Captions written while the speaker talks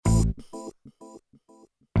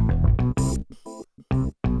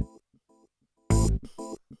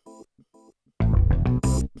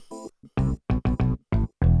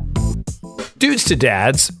Dudes to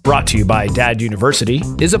Dads, brought to you by Dad University,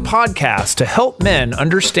 is a podcast to help men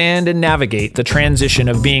understand and navigate the transition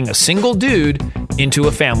of being a single dude into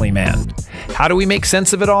a family man. How do we make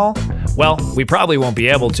sense of it all? Well, we probably won't be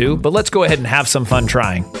able to, but let's go ahead and have some fun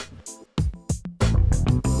trying.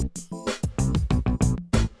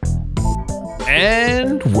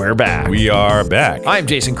 And we're back. We are back. I'm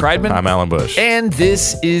Jason Kreidman. I'm Alan Bush. And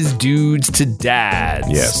this is Dudes to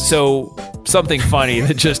Dads. Yes. So something funny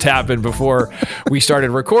that just happened before we started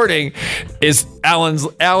recording is Alan,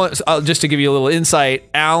 just to give you a little insight,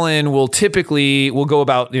 Alan will go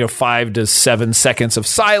about 5 to 7 seconds of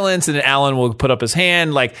silence, and then Alan will put up his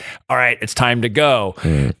hand like, all right, it's time to go.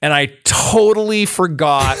 And I totally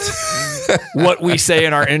forgot what we say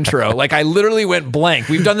in our intro. Like, I literally went blank.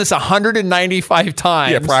 We've done this 195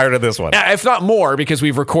 times. Yeah, prior to this one. If not more, because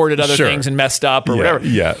we've recorded other things and messed up or whatever.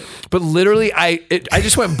 Yeah. But literally, I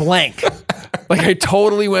just went blank. Like, I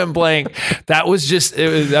totally went blank. That was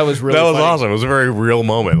really That was funny. awesome. It was a very real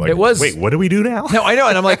moment. Like, It was. Wait, what do we do now? No, I know.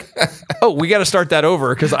 And I'm like, oh, we got to start that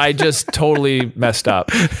over because I just totally messed up.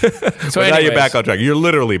 So Now you're back on track. You're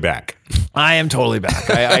literally back. I am totally back.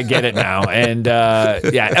 I get it now. And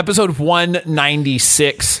episode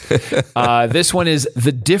 196. This one is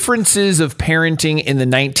the differences of parenting in the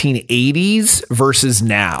 1980s versus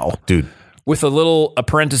now. Dude. With a little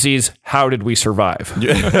parentheses, how did we survive?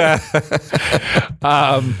 We're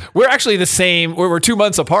actually the same. We're 2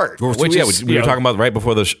 months apart. We were talking about right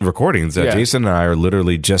before the recordings. Jason and I are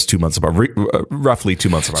literally just 2 months apart, roughly 2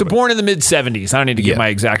 months apart. So born in the mid-70s. I don't need to give my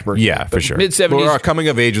exact birthday. Yeah, for sure. Mid-70s. Well, our coming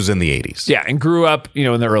of age was in the 80s. Yeah, and grew up,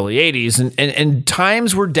 in the early 80s. And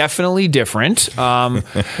times were definitely different. So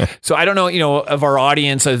I don't know, of our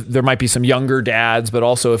audience, there might be some younger dads, but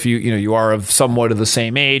also if you are of somewhat of the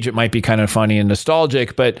same age, it might be kind of funny and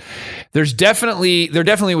nostalgic, but there definitely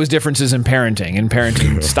was differences in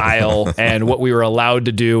parenting style and what we were allowed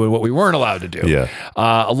to do and what we weren't allowed to do. Yeah.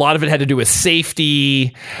 A lot of it had to do with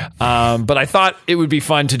safety. But I thought it would be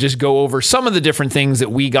fun to just go over some of the different things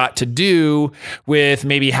that we got to do with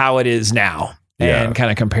maybe how it is now. And kind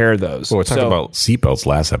of compare those. Well, we're talking about seatbelts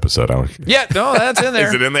last episode. Yeah, no, that's in there.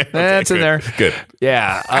 Is it in there? That's in there. Good.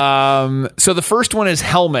 Yeah. So the first one is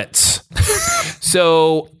helmets.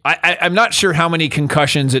 So I'm not sure how many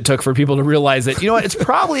concussions it took for people to realize that, it's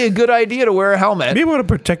probably a good idea to wear a helmet. Be able to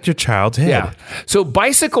protect your child's head. Yeah. So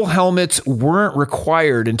bicycle helmets weren't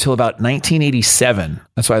required until about 1987.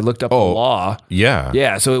 That's why I looked up the law. Yeah.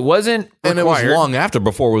 Yeah. So it wasn't required. And it was long after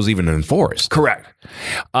before it was even enforced. Correct.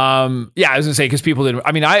 I was going to say, because people didn't,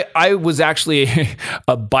 I was actually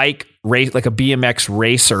a bike race, like a BMX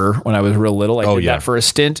racer when I was real little. I did that for a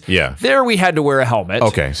stint. Yeah. There we had to wear a helmet.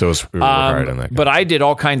 Okay. So it was required in that. But I did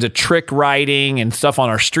all kinds of trick riding and stuff on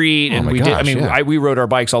our street. And we rode our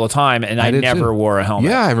bikes all the time, and I never wore a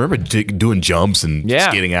helmet. Yeah. I remember doing jumps and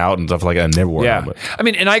skating out and stuff like that. I never wore a helmet.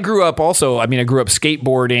 And I grew up also, I grew up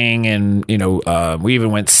skateboarding and, we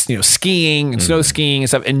even went, skiing and snow skiing and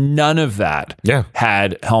stuff, and none of that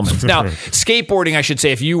had helmets. Now, skateboarding, I should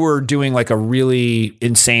say, if you were doing like a really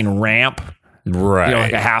insane ramp, right,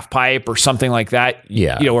 like a half pipe or something like that,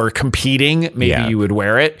 or competing, maybe you would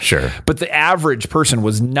wear it. Sure. But the average person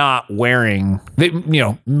was not wearing,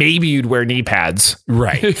 maybe you'd wear knee pads.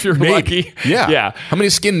 Right. If you're lucky. Yeah. Yeah. How many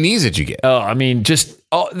skin knees did you get?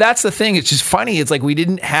 That's the thing. It's just funny. It's like we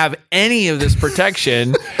didn't have any of this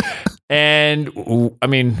protection. And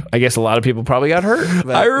I guess a lot of people probably got hurt.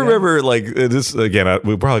 But, I remember this again.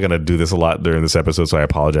 We're probably going to do this a lot during this episode, so I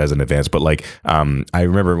apologize in advance. But I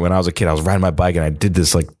remember when I was a kid, I was riding my bike and I did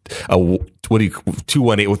this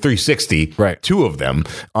 218 with 360, right? 2 of them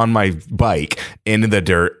on my bike into the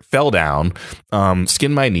dirt, fell down,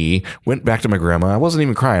 skinned my knee, went back to my grandma. I wasn't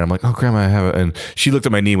even crying. I'm like, oh, grandma, I have it. And she looked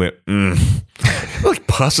at my knee and went, like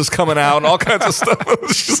pus was coming out and all kinds of stuff.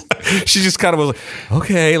 She just kind of was like,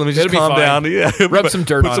 okay, let me just calm down. Yeah. Rub some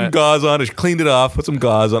dirt on it. Put some gauze on it. She cleaned it off, put some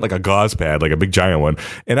gauze on, like a gauze pad, like a big giant one.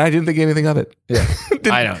 And I didn't think anything of it. Yeah.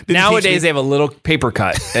 I know. Nowadays they have a little paper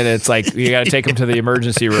cut and it's like, you got to take them to the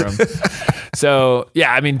emergency room. So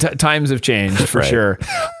yeah, times have changed for sure.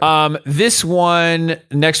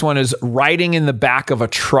 Next one is riding in the back of a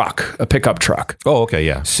truck, a pickup truck. Oh, okay.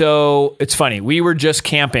 Yeah. So it's funny. We were just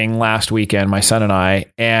camping last weekend, my son and I,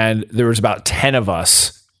 and there was about 10 of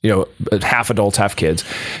us half adults, half kids,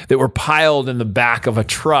 that were piled in the back of a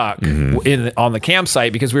truck on the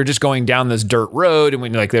campsite because we were just going down this dirt road,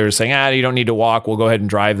 and they were saying, you don't need to walk. We'll go ahead and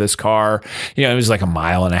drive this car. It was like a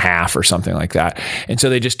mile and a half or something like that. And so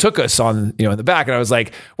they just took us on, in the back, and I was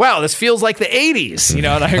like, wow, this feels like the 80s,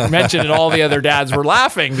 and I mentioned, and all the other dads were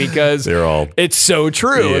laughing because it's so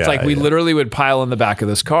true. It's like we literally would pile in the back of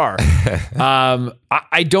this car.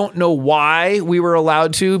 I don't know why we were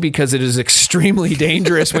allowed to, because it is extremely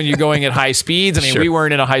dangerous when you're going at high speeds. I mean, we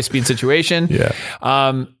weren't in a high speed situation. Yeah.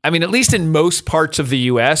 At least in most parts of the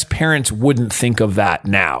US, parents wouldn't think of that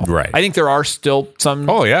now. Right. I think there are still some,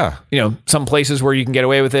 some places where you can get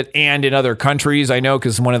away with it. And in other countries, I know,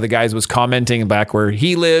 because one of the guys was commenting back where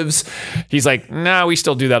he lives. He's like, no, we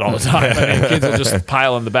still do that all the time. Kids will just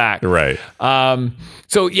pile in the back. Right.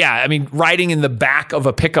 So yeah, riding in the back of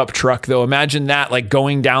a pickup truck, though, imagine that, like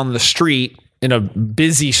going down the street in a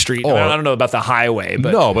busy street. I don't know about the highway,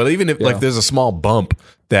 but no, but even if there's a small bump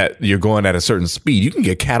that you're going at a certain speed, you can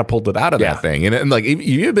get catapulted out of that thing. And like,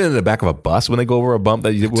 you've been in the back of a bus when they go over a bump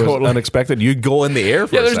that was unexpected. You go in the air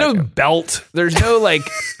for a there's second. No belt. There's no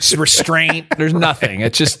restraint. There's nothing.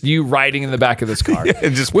 It's just you riding in the back of this car.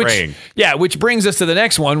 And just praying. Yeah, which brings us to the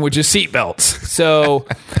next one, which is seatbelts. So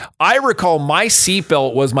I recall my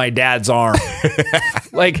seatbelt was my dad's arm.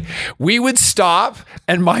 Like, we would stop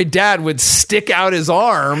and my dad would stick out his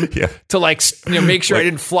arm to make sure I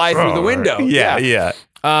didn't fly through the window. Yeah.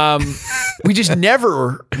 We just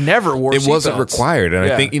never wore it wasn't required, and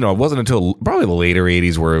I think it wasn't until probably the later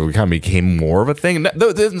 80s where it kind of became more of a thing. It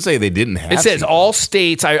doesn't say they didn't have it says all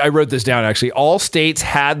states, I wrote this down actually, all states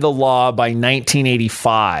had the law by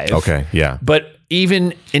 1985. Okay, yeah, but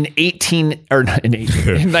even in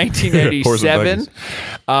 1987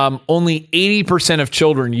 only 80% of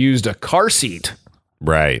children used a car seat.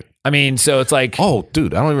 Right. So it's like, oh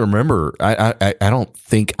dude, I don't even remember. I don't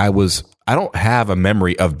think I don't have a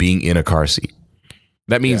memory of being in a car seat.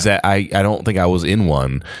 That means that I don't think I was in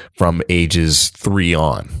one from ages 3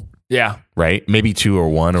 on. Yeah. Right. Maybe 2 or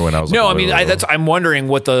 1 or when I was. No, I'm wondering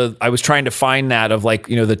I was trying to find that of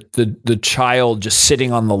the child just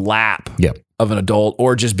sitting on the lap. Yep. Of an adult,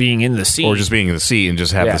 or just being in the seat. Or just being in the seat and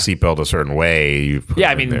just have the seatbelt a certain way.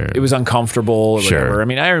 It was uncomfortable or whatever.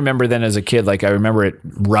 I remember then as a kid, I remember it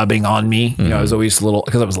rubbing on me. I was always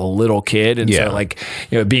because I was a little kid. And so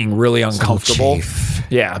being really uncomfortable.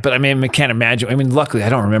 Yeah. But I can't imagine. Luckily I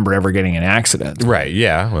don't remember ever getting in an accident. Right.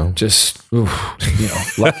 Yeah. Well, just,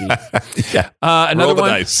 lucky. Yeah. Another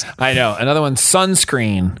one. Dice. I know. Another one,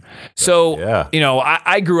 sunscreen. So,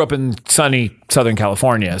 I grew up in sunny Southern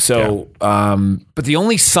California. So, but the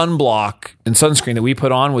only sunblock and sunscreen that we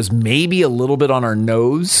put on was maybe a little bit on our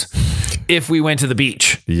nose if we went to the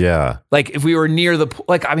beach. Yeah. Like if we were near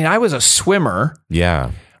I was a swimmer.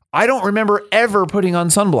 Yeah. I don't remember ever putting on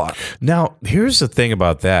sunblock. Now, here's the thing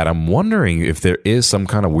about that. I'm wondering if there is some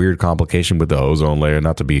kind of weird complication with the ozone layer,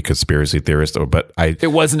 not to be a conspiracy theorist, but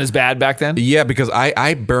it wasn't as bad back then? Yeah, because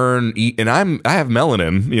I burn, and I have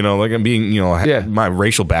melanin, I'm being, my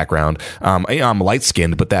racial background. I'm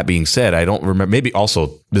light-skinned, but that being said, I don't remember, maybe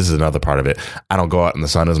also, this is another part of it, I don't go out in the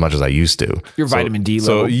sun as much as I used to. Your vitamin D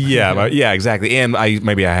level. So, yeah, exactly. And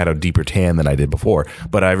maybe I had a deeper tan than I did before,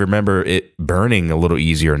 but I remember it burning a little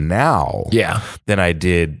easier now than I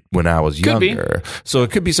did when I was younger. So it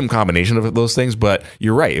could be some combination of those things, but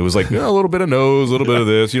you're right. It was like a little bit of nose, a little bit of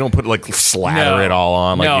this. You don't put slather it all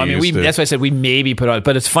on. That's why I said we maybe put on,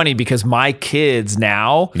 but it's funny because my kids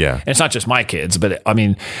now, and it's not just my kids, but I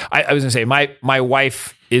was going to say my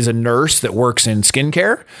wife is a nurse that works in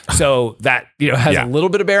skincare. So that, has a little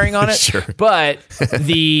bit of bearing on it, Sure. But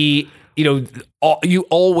you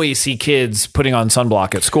always see kids putting on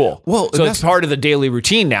sunblock at school. Well, so it's part of the daily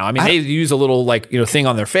routine now. They use a little thing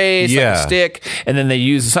on their face, like a stick, and then they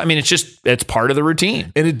use. It's part of the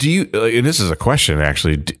routine. And and this is a question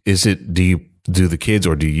actually. Do the kids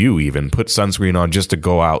or do you even put sunscreen on just to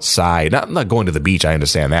go outside? Not going to the beach. I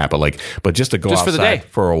understand that, but just to go outside for the day,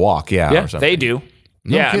 for a walk. Yeah, or they do.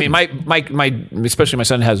 No kidding. My especially my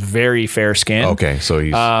son has very fair skin. Okay, so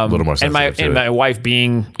he's a little more sensitive. And my wife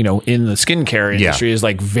being, in the skincare industry is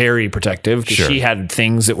very protective because she had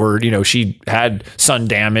things that were, she had sun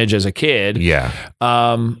damage as a kid. Yeah.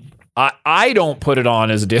 I don't put it on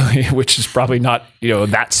as a daily, which is probably not,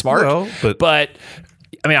 that smart. No, but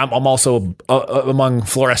I'm also among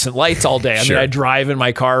fluorescent lights all day. I drive in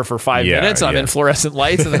my car for 5 minutes. I'm in fluorescent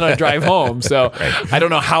lights, and then I drive home. So I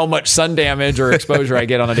don't know how much sun damage or exposure I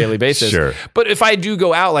get on a daily basis. Sure. But if I do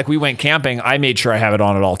go out, like we went camping, I made sure I have it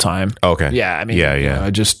on at all time. Okay. Yeah.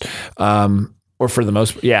 Or for the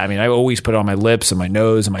most, yeah. I mean, I always put it on my lips and my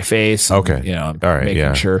nose and my face. And, Okay. You know, All right. making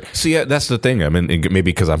Yeah. sure. See, yeah, that's the thing. I mean, maybe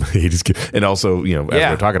because I'm and also, you know,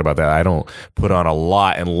 as we're talking about that, I don't put on a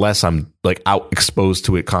lot unless I'm like out exposed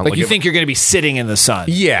to it constantly. Like you think you're going to be sitting in the sun.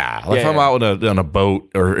 Yeah, like if I'm out on a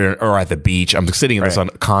boat or at the beach, I'm sitting in the sun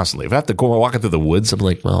constantly. If I have to go walking through the woods, I'm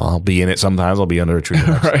like, well, I'll be in it sometimes. I'll be under a tree.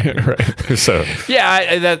 Right. So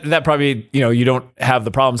yeah, that probably, you know, you don't have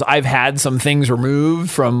the problems. I've had some things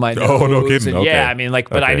removed from my nose. Oh, no kidding. And Okay. yeah, I mean, like,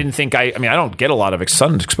 but I didn't think I don't get a lot of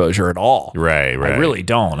sun exposure at all. Right. I really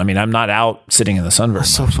don't. I mean, I'm not out sitting in the sun very much.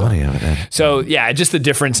 so funny. So yeah, just the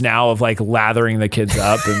difference now of like lathering the kids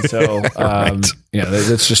up, and so you know,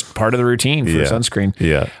 that's just part of the routine for sunscreen.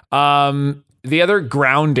 Yeah. The other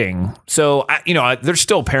grounding. So you know, there's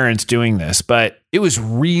still parents doing this, but it was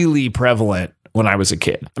really prevalent when I was a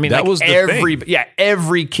kid. I mean, that like was the thing.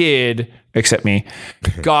 Every kid except me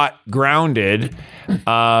got grounded.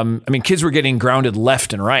 I mean, kids were getting grounded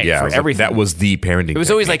left and right for everything. That was the parenting. It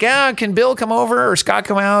was always like, can Bill come over or Scott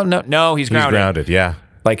come out? No, he's grounded. He's grounded. Yeah.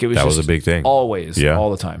 Like it was. That just was a big thing. Always,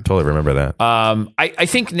 all the time. Totally remember that. I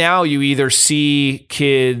think now you either see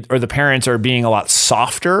kids or the parents are being a lot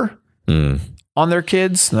softer on their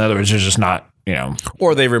kids. In other words, they're just not, you know,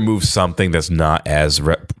 or they remove something that's not as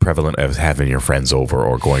prevalent as having your friends over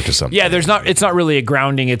or going to something. Yeah, it's not really a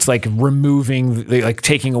grounding. It's like removing, like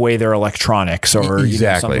taking away their electronics or you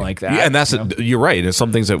know, something like that. Yeah, and you're right. It's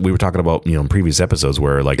some things that we were talking about, you know, in previous episodes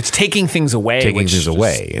where like it's taking things away.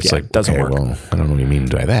 It's like, doesn't work. Well, I don't know what you mean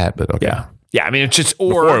by that, but okay. Yeah, I mean, it's just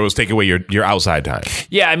Before it was take away your outside time.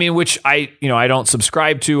 Yeah, I mean, which I don't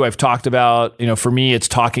subscribe to. I've talked about, you know, for me, it's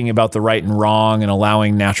talking about the right and wrong and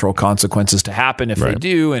allowing natural consequences to happen if they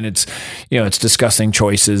do, and it's, you know, it's discussing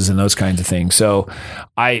choices and those kinds of things. So,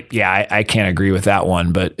 I can't agree with that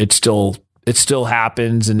one, but it still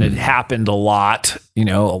happens, and it happened a lot. You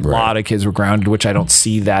know, a lot of kids were grounded, which I don't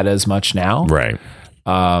see that as much now. Right.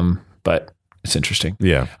 But it's interesting.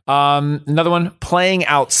 Yeah. Another one, playing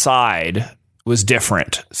outside was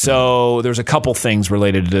different. So there's a couple things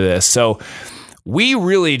related to this. So we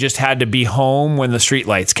really just had to be home when the street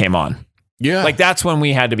lights came on. Yeah. Like that's when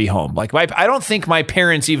we had to be home. Like I don't think my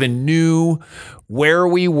parents even knew where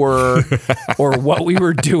we were or what we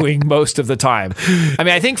were doing most of the time. I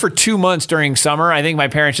mean, I think for 2 months during summer, I think my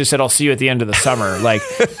parents just said, I'll see you at the end of the summer. Like,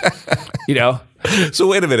 you know. So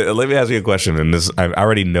wait a minute. Let me ask you a question. And this, I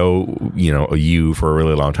already know, you know, you for a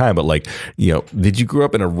really long time, but like, you know, did you grow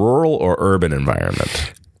up in a rural or urban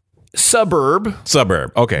environment? Suburb.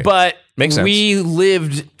 Okay. But makes sense. We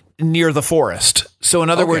lived near the forest. So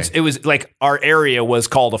in other words, it was like our area was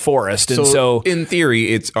called a forest. And so in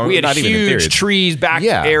theory, it's we had not even in theory. huge trees back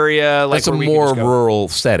area. Like that's a more rural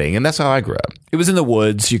setting. And that's how I grew up. It was in the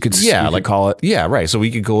woods. You could call it. Yeah, right. So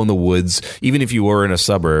we could go in the woods, even if you were in a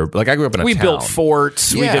suburb. Like I grew up in a town. We built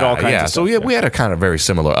forts. We did all kinds of stuff. So we had a kind of very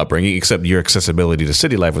similar upbringing, except your accessibility to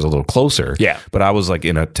city life was a little closer. Yeah. But I was like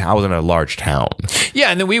I was in a large town.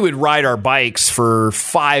 Yeah, and then we would ride our bikes for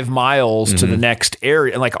 5 miles to the next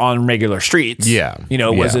area, like on regular streets. Yeah. You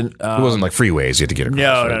know, it wasn't like freeways you had to get across.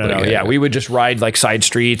 No. Yeah, we would just ride like side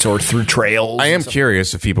streets or through trails. I am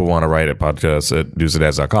curious if people want to write at podcast at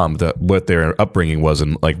newsadads.com what their upbringing was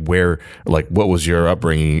and like where, like what was your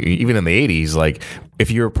upbringing, even in the 80s, like if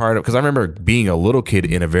you were part of, because I remember being a little kid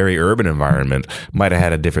in a very urban environment might have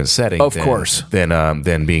had a different setting, of course,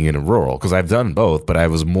 than being in a rural. Because I've done both, but I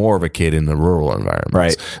was more of a kid in the rural environment.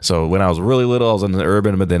 Right. So when I was really little, I was in the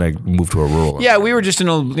urban, but then I moved to a rural. Yeah, we were just in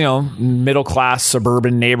a middle class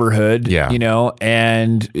suburban neighborhood. Yeah. You know,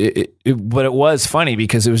 and but it was funny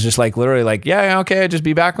because it was just like literally like okay, just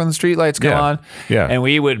be back when the street lights come on. Yeah. And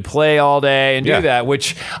we would play all day and do that,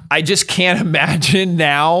 which I just can't imagine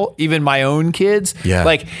now. Even my own kids. Yeah.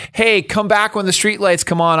 Like, hey, come back when the streetlights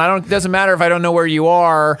come on. It doesn't matter if I don't know where you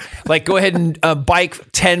are. Like, go ahead and bike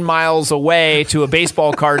 10 miles away to a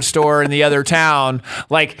baseball card store in the other town.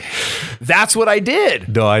 Like, that's what I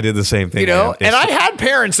did. No, I did the same thing. You know, and I had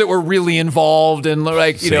parents that were really involved and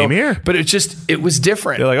like, Same here. But it was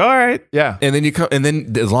different. They're like, all right. Yeah. And then you come, and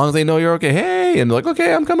then as long as they know you're okay, hey, and they're like,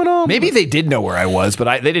 okay, I'm coming home. Maybe they did know where I was,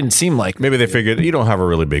 but they didn't seem like. Maybe they figured you don't have a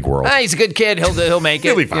really big world. He's a good kid. He'll make it.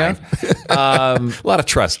 He'll be fine. Yeah? A lot of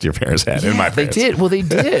trust your parents had in my parents. They did. Well, they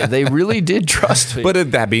did. They really did trust me.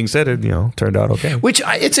 But that being said, it turned out okay. Which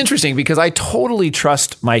it's interesting because I totally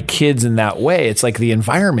trust my kids in that way. It's like the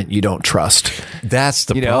environment you don't trust. That's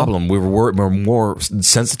the problem. We're more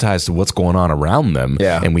sensitized to what's going on around them,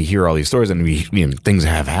 and we hear all these stories, and things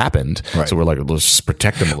have happened. Right. So we're like, let's just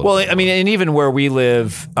protect them a little. Well, I mean, and even where we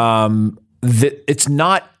live, it's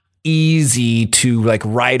not easy to like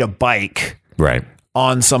ride a bike. Right.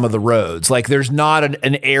 on some of the roads. Like there's not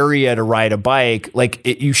an area to ride a bike. Like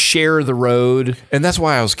you share the road And that's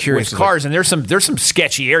why I was curious. with cars, and there's some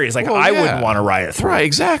sketchy areas. Like I wouldn't want to ride it through. Right,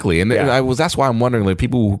 exactly. And that's why I'm wondering, like,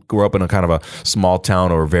 people who grew up in a kind of a small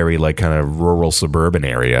town or very like kind of rural suburban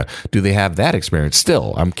area, do they have that experience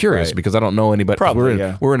still? I'm curious because I don't know anybody.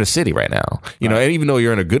 Probably, we're in a city right now. You know, and even though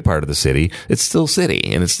you're in a good part of the city, it's still city,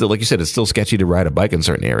 and it's still, like you said, it's still sketchy to ride a bike in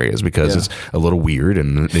certain areas because it's a little weird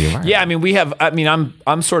and the environment. Yeah, I mean,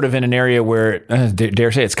 I'm sort of in an area where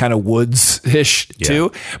dare say it's kind of woods-ish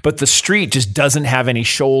too, but the street just doesn't have any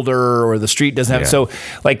shoulder, or the street doesn't have so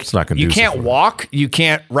like it's not you can't walk, you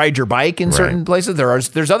can't ride your bike in certain places.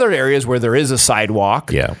 There's other areas where there is a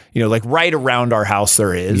sidewalk. Yeah, you know, like right around our house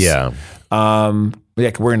there is. Yeah.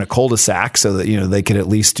 Like we're in a cul-de-sac, so that, you know, they could at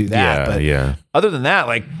least do that. But other than that,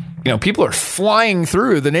 like, you know, people are flying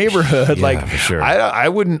through the neighborhood. Like, for sure. I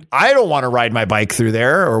don't want to ride my bike through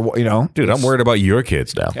there, or, you know, dude, I'm worried about your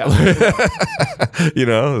kids now. You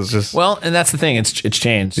know, it's just, well, and that's the thing. It's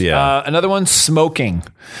changed. Yeah. Another one, smoking.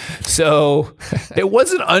 So it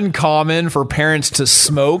wasn't uncommon for parents to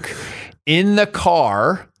smoke in the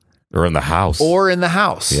car or in the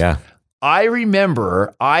house. Yeah. I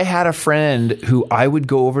remember I had a friend who I would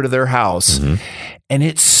go over to their house and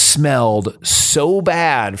it smelled so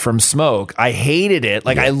bad from smoke. I hated it.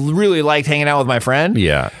 Like I really liked hanging out with my friend.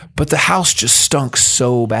 Yeah. But the house just stunk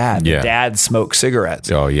so bad. Yeah. The dad smoked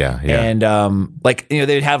cigarettes. Oh yeah. Yeah. And like, you know,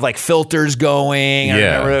 they'd have like filters going.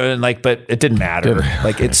 And like, but it didn't matter.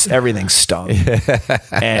 Like everything stunk.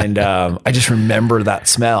 And I just remember that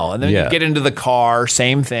smell. And then you get into the car,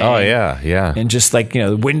 same thing. Oh yeah. Yeah. And just like, you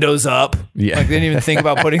know, the windows up. Yeah. Like they didn't even think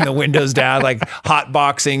about putting the windows down, like hot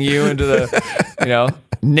boxing you into the, you know,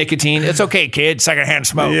 nicotine. It's okay, kid. Secondhand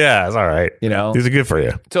smoke. Yeah, it's all right. You know, these are good for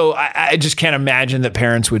you. So I just can't imagine that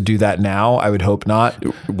parents would do that now. I would hope not.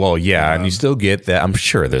 Well, yeah, and you still get that. I'm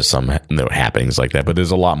sure there's some happenings like that, but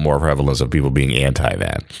there's a lot more prevalence of people being anti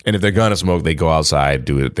that. And if they're gonna smoke, they go outside,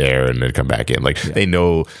 do it there, and then come back in. Like they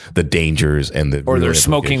know the dangers and the or they're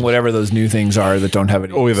smoking whatever those new things are that don't have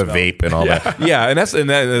any. Oh, the vape and all that. Yeah, and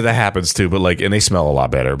that happens too. But like, and they smell a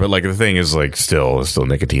lot better. But like the thing is, like, still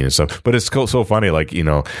nicotine and stuff. But it's so funny. Like, you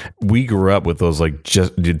know, we grew up with those like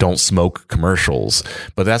just don't smoke commercials,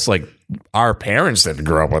 but that's like our parents didn't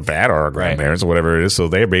grow up with that, or our grandparents or whatever it is. So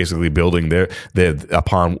they're basically building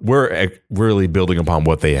we're really building upon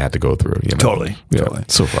what they had to go through. You know? Totally.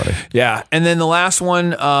 So funny. Yeah. And then the last one,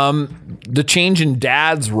 the change in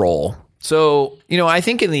dad's role. So, you know, I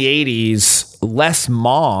think in the 80s, less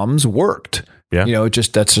moms worked. Yeah. You know,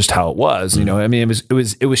 that's just how it was. You know, I mean,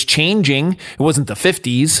 it was changing. It wasn't the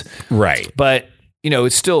 50s. Right. But, you know,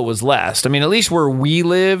 it still was less. I mean, at least where we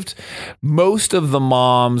lived, most of the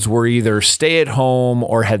moms were either stay at home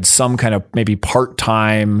or had some kind of maybe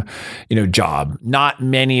part-time, you know, job. Not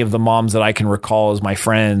many of the moms that I can recall as my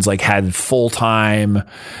friends like had full-time,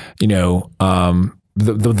 you know,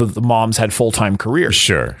 the moms had full-time careers.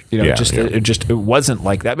 Sure. You know, it wasn't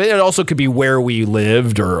like that. But it also could be where we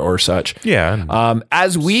lived or such. Yeah.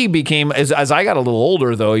 As we became, as I got a little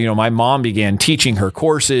older though, you know, my mom began teaching her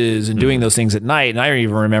courses and doing those things at night. And I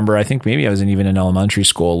even remember, I think maybe I was even in elementary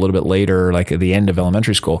school a little bit later, like at the end of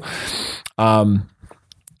elementary school,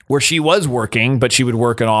 where she was working, but she would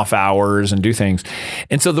work in off hours and do things.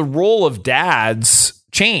 And so the role of dads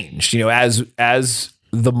changed, you know, as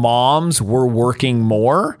the moms were working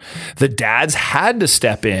more, the dads had to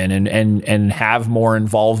step in and have more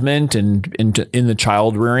involvement in the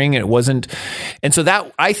child rearing. It wasn't, and so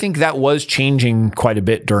that, I think that was changing quite a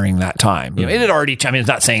bit during that time. You know, it had already, I mean, it's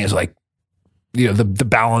not saying it's like, you know, the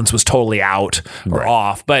balance was totally out or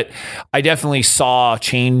off, but I definitely saw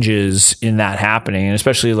changes in that happening, and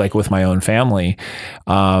especially like with my own family.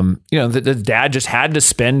 You know, the dad just had to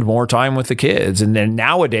spend more time with the kids, and then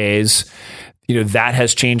nowadays, you know, that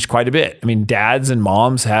has changed quite a bit. I mean, dads and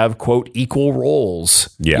moms have, quote, equal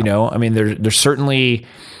roles. Yeah. You know, I mean, there's certainly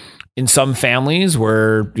in some families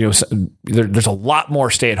where, you know, there's a lot more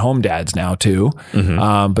stay-at-home dads now too.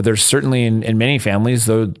 Mm-hmm. But there's certainly in many families,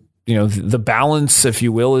 though, you know, the balance, if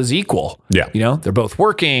you will, is equal. Yeah. You know, they're both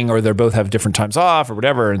working or they're both have different times off or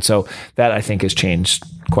whatever. And so that, I think, has changed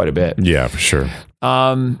quite a bit. Yeah, for sure.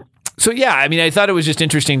 So, yeah, I mean, I thought it was just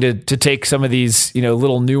interesting to take some of these, you know,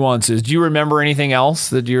 little nuances. Do you remember anything else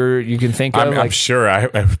that you can think of? I'm sure I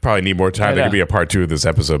probably need more time. There could be a part 2 of this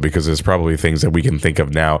episode because there's probably things that we can think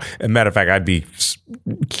of now. And matter of fact, I'd be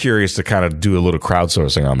curious to kind of do a little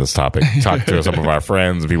crowdsourcing on this topic. Talk to some of our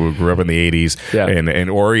friends, people who grew up in the 80s and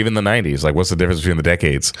or even the 90s. Like, what's the difference between the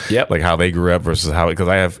decades? Yep. Like how they grew up versus how, because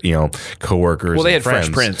I have, you know, coworkers. Well, they and had friends.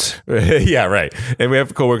 Fresh Prince. Yeah, right. And we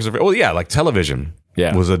have coworkers. Like television.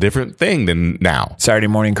 Yeah. was a different thing than now. Saturday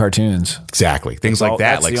morning cartoons. Exactly. Things like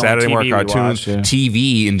that, that's like the only Saturday TV morning we cartoons, watched, yeah.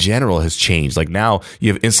 TV in general has changed. Like now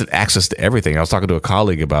you have instant access to everything. I was talking to a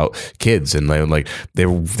colleague about kids, and they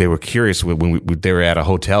were curious when they were at a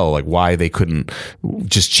hotel, like why they couldn't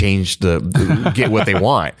just change get what they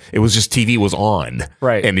want. It was just TV was on,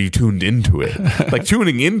 right? And you tuned into it. Like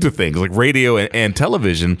tuning into things like radio and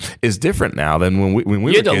television is different now than when we you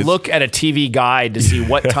were had to kids. look at a TV guide to see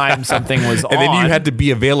what time something was on, and then you had to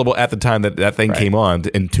be available at the time that thing came on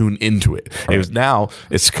and tune into it. Right. It was now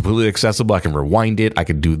it's completely accessible. I can rewind it. I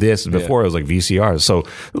can do this. And before it was like VCRs. So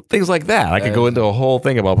things like that. I could go into a whole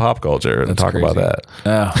thing about pop culture and talk about that.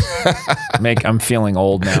 I'm feeling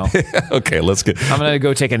old now. Okay, let's get. I'm gonna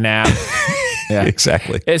go take a nap. Yeah,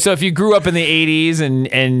 exactly. So if you grew up in the 80s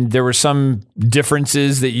and there were some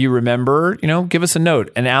differences that you remember, give us a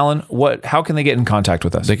note. And Alan, how can they get in contact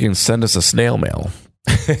with us? They can send us a snail mail.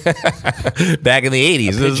 Back in the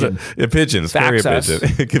 80s, a pigeon. Fax us.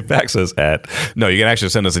 You can fax us you can actually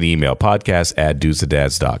send us an email,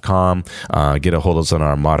 podcast@dudesadads.com. Get a hold of us on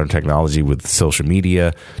our modern technology with social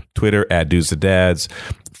media, Twitter @dudesadads,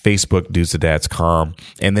 Facebook, dudesadads.com,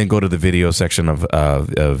 and then go to the video section of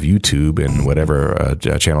YouTube and whatever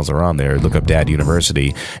channels are on there. Look up Dad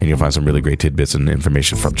University, and you'll find some really great tidbits and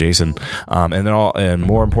information from Jason. And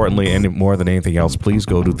more importantly, and more than anything else, please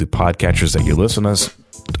go to the podcatchers that you listen to us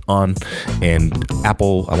on, and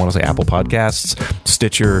Apple Podcasts,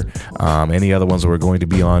 Stitcher, any other ones that we're going to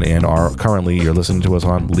be on and are currently you're listening to us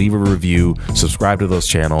on. Leave a review, subscribe to those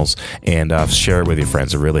channels, and share it with your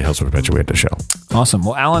friends. It really helps perpetuate the show. Awesome.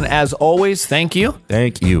 Well, Alan, as always, thank you.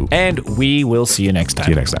 Thank you. And we will see you next time.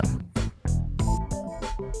 See you next time.